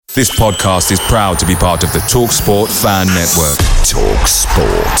This podcast is proud to be part of the TalkSport Fan Network.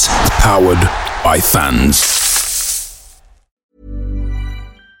 TalkSport. Powered by fans.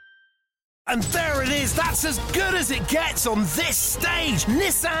 And there it is, that's as good as it gets on this stage.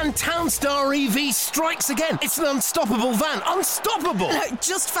 Nissan Townstar EV strikes again. It's an unstoppable van, unstoppable.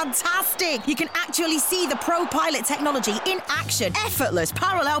 Just fantastic. You can actually see the Pro Pilot technology in action. Effortless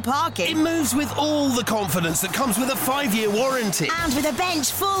parallel parking. It moves with all the confidence that comes with a 5-year warranty. And with a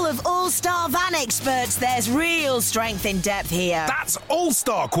bench full of all-star van experts, there's real strength in depth here. That's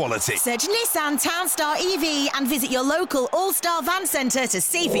all-star quality. Search Nissan Townstar EV and visit your local all-star van centre to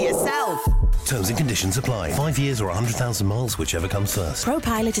see for yourself. Terms and conditions apply. 5 years or 100,000 miles, whichever comes first.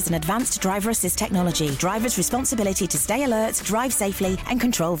 ProPilot is an advanced driver assist technology. Driver's responsibility to stay alert, drive safely, and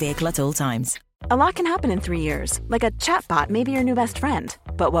control vehicle at all times. A lot can happen in 3 years. Like a chatbot may be your new best friend.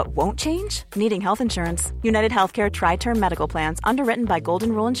 But what won't change? Needing health insurance. United Healthcare Tri-Term Medical Plans, underwritten by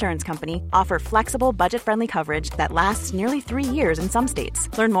Golden Rule Insurance Company, offer flexible, budget-friendly coverage that lasts nearly 3 years in some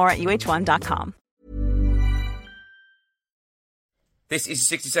states. Learn more at uh1.com. This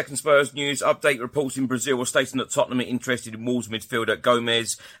is a 60-second Spurs news update. Reports in Brazil are stating that Tottenham are interested in Wolves midfielder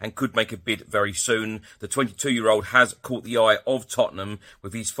Gomes and could make a bid very soon. The 22-year-old has caught the eye of Tottenham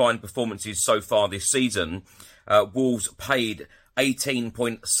with his fine performances so far this season. Wolves paid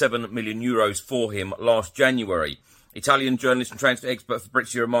 €18.7 million for him last January. Italian journalist and transfer expert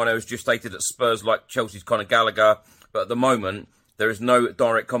Fabrizio Romano has just stated that Spurs like Chelsea's Conor Gallagher, but at the moment there is no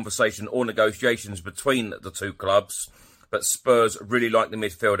direct conversation or negotiations between the two clubs. But Spurs really like the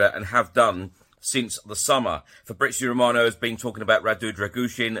midfielder and have done since the summer. Fabrizio Romano has been talking about Radu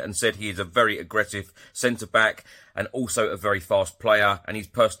Dragushin and said he is a very aggressive centre-back and also a very fast player, and his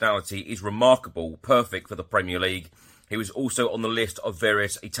personality is remarkable, perfect for the Premier League. He was also on the list of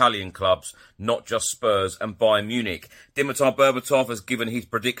various Italian clubs, not just Spurs and Bayern Munich. Dimitar Berbatov has given his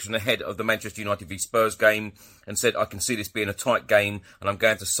prediction ahead of the Manchester United v Spurs game and said, I can see this being a tight game and I'm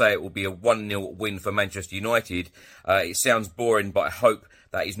going to say it will be a 1-0 win for Manchester United. It sounds boring, but I hope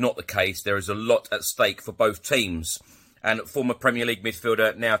that is not the case. There is a lot at stake for both teams. And former Premier League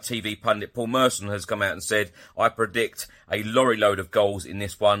midfielder, now TV pundit Paul Merson has come out and said, I predict a lorry load of goals in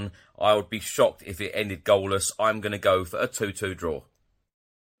this one. I would be shocked if it ended goalless. I'm going to go for a 2-2 draw.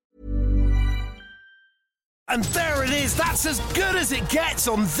 And there it is, that's as good as it gets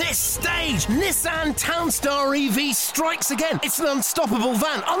on this stage. Nissan Townstar EV strikes again. It's an unstoppable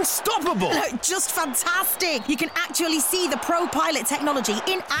van, unstoppable. Just fantastic. You can actually see the Pro Pilot technology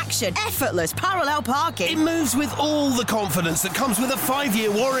in action. Effortless parallel parking. It moves with all the confidence that comes with a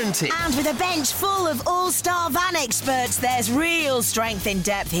 5-year warranty. And with a bench full of all-star van experts, there's real strength in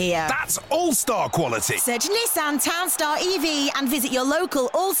depth here. That's all-star quality. Search Nissan Townstar EV and visit your local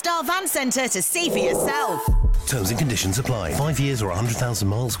all-star van centre to see for yourself. Terms and conditions apply. 5 years or 100,000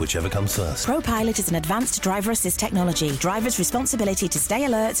 miles, whichever comes first. ProPilot is an advanced driver assist technology. Driver's responsibility to stay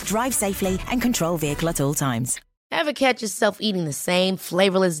alert, drive safely, and control vehicle at all times. Ever catch yourself eating the same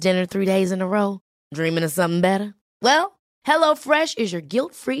flavorless dinner 3 days in a row? Dreaming of something better? Well, HelloFresh is your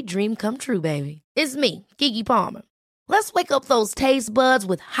guilt-free dream come true, baby. It's me, Keke Palmer. Let's wake up those taste buds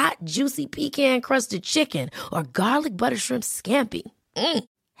with hot, juicy pecan-crusted chicken or garlic butter shrimp scampi.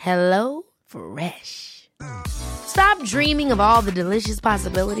 Hello Fresh. Stop dreaming of all the delicious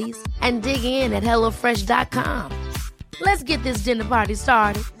possibilities and dig in at HelloFresh.com. Let's get this dinner party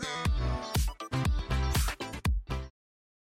started.